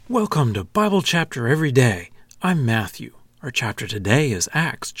Welcome to Bible Chapter Every Day. I'm Matthew. Our chapter today is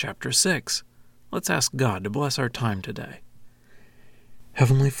Acts chapter 6. Let's ask God to bless our time today.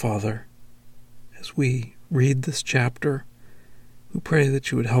 Heavenly Father, as we read this chapter, we pray that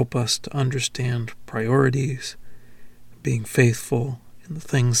you would help us to understand priorities, being faithful in the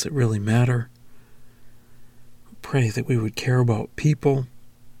things that really matter. We pray that we would care about people,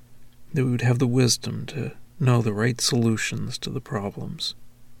 that we would have the wisdom to know the right solutions to the problems.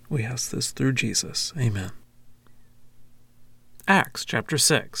 We ask this through Jesus. Amen. Acts chapter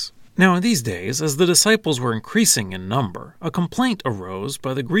 6. Now in these days, as the disciples were increasing in number, a complaint arose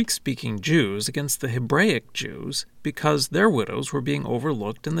by the Greek-speaking Jews against the Hebraic Jews because their widows were being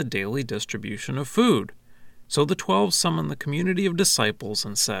overlooked in the daily distribution of food. So the 12 summoned the community of disciples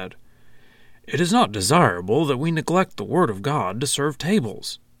and said, "It is not desirable that we neglect the word of God to serve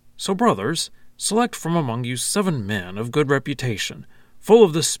tables. So, brothers, select from among you 7 men of good reputation, full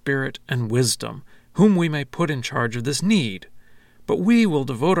of the Spirit and wisdom, whom we may put in charge of this need. But we will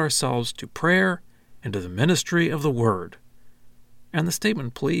devote ourselves to prayer and to the ministry of the word." And the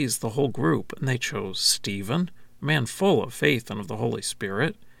statement pleased the whole group, and they chose Stephen, a man full of faith and of the Holy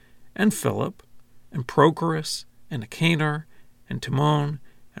Spirit, and Philip, and Prochorus, and Nicanor, and Timon,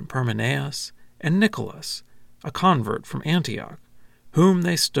 and Parmenas, and Nicholas, a convert from Antioch, whom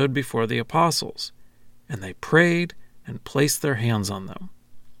they stood before the apostles. And they prayed and placed their hands on them.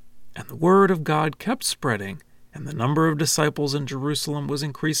 And the word of God kept spreading, and the number of disciples in Jerusalem was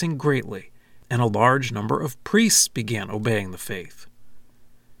increasing greatly, and a large number of priests began obeying the faith.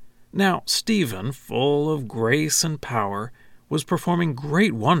 Now Stephen, full of grace and power, was performing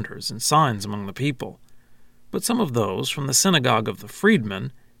great wonders and signs among the people. But some of those from the synagogue of the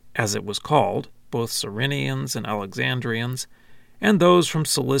freedmen, as it was called, both Cyrenians and Alexandrians, and those from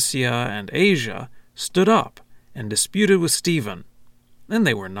Cilicia and Asia, stood up and disputed with Stephen. And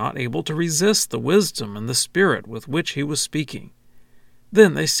they were not able to resist the wisdom and the spirit with which he was speaking.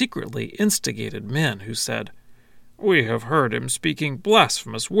 Then they secretly instigated men who said, "We have heard him speaking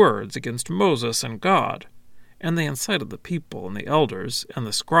blasphemous words against Moses and God." And they incited the people and the elders and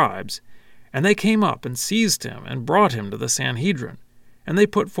the scribes, and they came up and seized him and brought him to the Sanhedrin. And they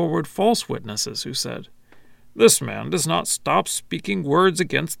put forward false witnesses who said, "This man does not stop speaking words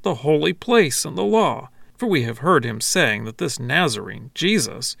against the holy place and the law. For we have heard him saying that this Nazarene,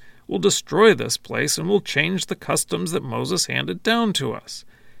 Jesus, will destroy this place and will change the customs that Moses handed down to us."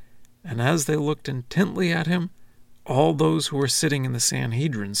 And as they looked intently at him, all those who were sitting in the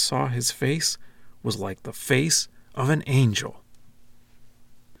Sanhedrin saw his face was like the face of an angel.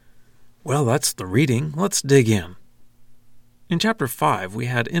 Well, that's the reading. Let's dig in. In chapter 5, we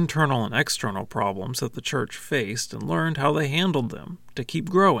had internal and external problems that the church faced and learned how they handled them to keep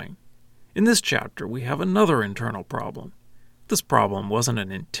growing. In this chapter, we have another internal problem. This problem wasn't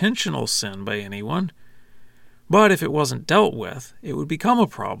an intentional sin by anyone, but if it wasn't dealt with, it would become a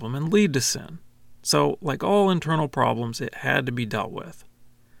problem and lead to sin. So, like all internal problems, it had to be dealt with.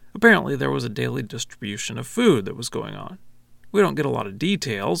 Apparently, there was a daily distribution of food that was going on. We don't get a lot of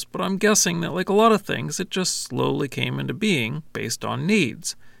details, but I'm guessing that like a lot of things, it just slowly came into being based on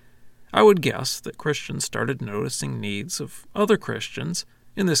needs. I would guess that Christians started noticing needs of other Christians,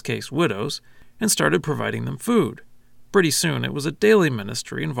 in this case widows, and started providing them food. Pretty soon it was a daily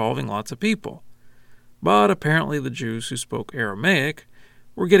ministry involving lots of people. But apparently the Jews who spoke Aramaic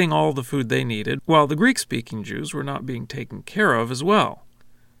were getting all the food they needed, while the Greek-speaking Jews were not being taken care of as well.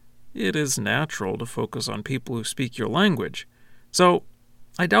 It is natural to focus on people who speak your language, so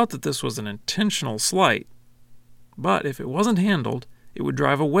I doubt that this was an intentional slight. But if it wasn't handled, it would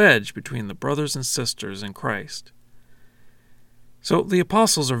drive a wedge between the brothers and sisters in Christ. So the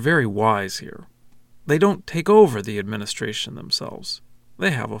apostles are very wise here. They don't take over the administration themselves. They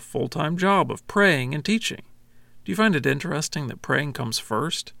have a full-time job of praying and teaching. Do you find it interesting that praying comes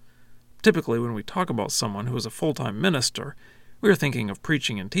first? Typically, when we talk about someone who is a full-time minister, we are thinking of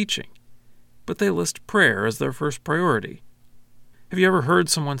preaching and teaching. But they list prayer as their first priority. Have you ever heard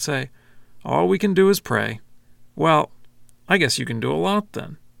someone say, "All we can do is pray"? Well, I guess you can do a lot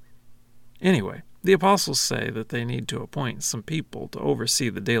then. Anyway, the apostles say that they need to appoint some people to oversee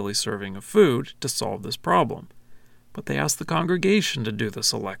the daily serving of food to solve this problem. But they ask the congregation to do the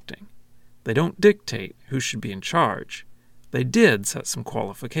selecting. They don't dictate who should be in charge. They did set some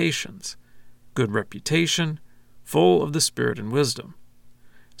qualifications. Good reputation, full of the Spirit and wisdom.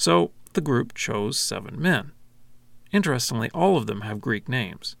 So the group chose 7 men. Interestingly, all of them have Greek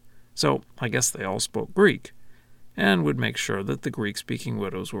names. So I guess they all spoke Greek, and would make sure that the Greek-speaking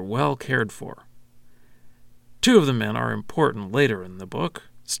widows were well cared for. 2 of the men are important later in the book,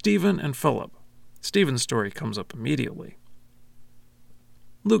 Stephen and Philip. Stephen's story comes up immediately.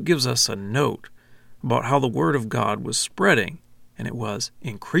 Luke gives us a note about how the Word of God was spreading, and it was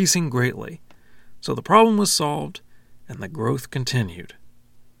increasing greatly. So the problem was solved, and the growth continued.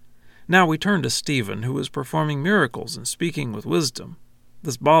 Now we turn to Stephen, who was performing miracles and speaking with wisdom.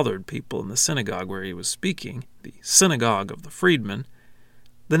 This bothered people in the synagogue where he was speaking, the synagogue of the freedmen.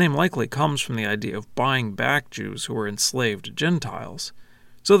 The name likely comes from the idea of buying back Jews who were enslaved to Gentiles,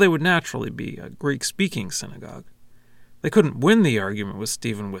 so they would naturally be a Greek-speaking synagogue. They couldn't win the argument with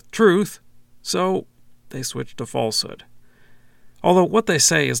Stephen with truth, so they switched to falsehood. Although what they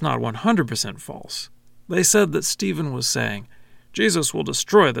say is not 100% false. They said that Stephen was saying, Jesus will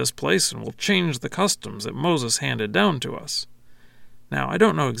destroy this place and will change the customs that Moses handed down to us. Now, I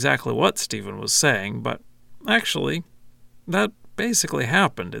don't know exactly what Stephen was saying, but actually, that basically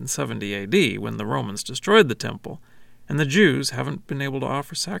happened in 70 AD when the Romans destroyed the temple, and the Jews haven't been able to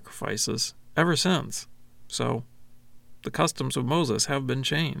offer sacrifices ever since. So, the customs of Moses have been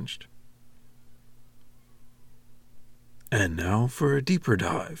changed. And now for a deeper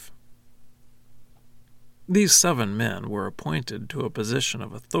dive. These 7 men were appointed to a position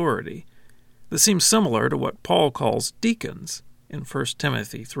of authority that seems similar to what Paul calls deacons in 1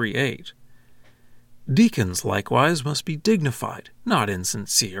 Timothy 3:8. Deacons likewise must be dignified, not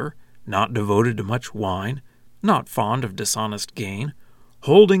insincere, not devoted to much wine, not fond of dishonest gain,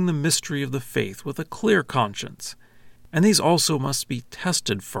 holding the mystery of the faith with a clear conscience. And these also must be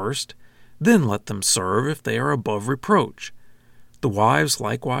tested first, then let them serve if they are above reproach. The wives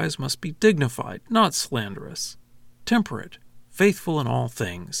likewise must be dignified, not slanderous, temperate, faithful in all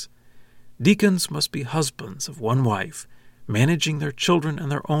things. Deacons must be husbands of one wife, managing their children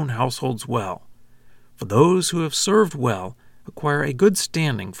and their own households well. For those who have served well acquire a good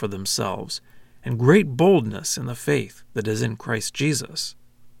standing for themselves and great boldness in the faith that is in Christ Jesus.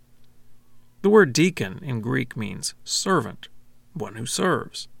 The word deacon in Greek means servant, one who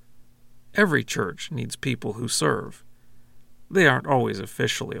serves. Every church needs people who serve. They aren't always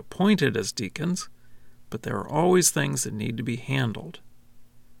officially appointed as deacons, but there are always things that need to be handled.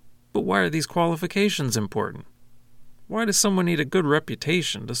 But why are these qualifications important? Why does someone need a good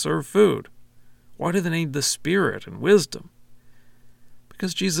reputation to serve food? Why do they need the Spirit and wisdom?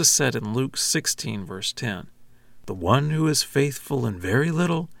 Because Jesus said in Luke 16, verse 10, "The one who is faithful in very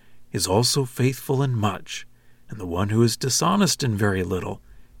little is also faithful in much, and the one who is dishonest in very little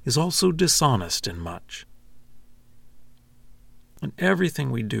is also dishonest in much." And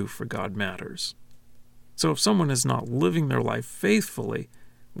everything we do for God matters. So if someone is not living their life faithfully,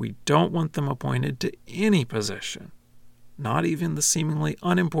 we don't want them appointed to any position, not even the seemingly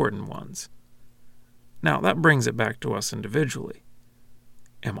unimportant ones. Now, that brings it back to us individually.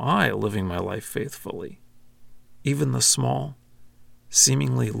 Am I living my life faithfully? Even the small,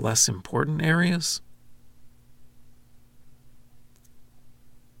 seemingly less important areas?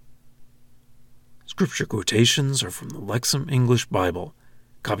 Scripture quotations are from the Lexham English Bible.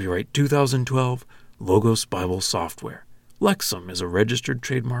 Copyright 2012, Logos Bible Software. Lexham is a registered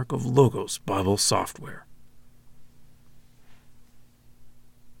trademark of Logos Bible Software.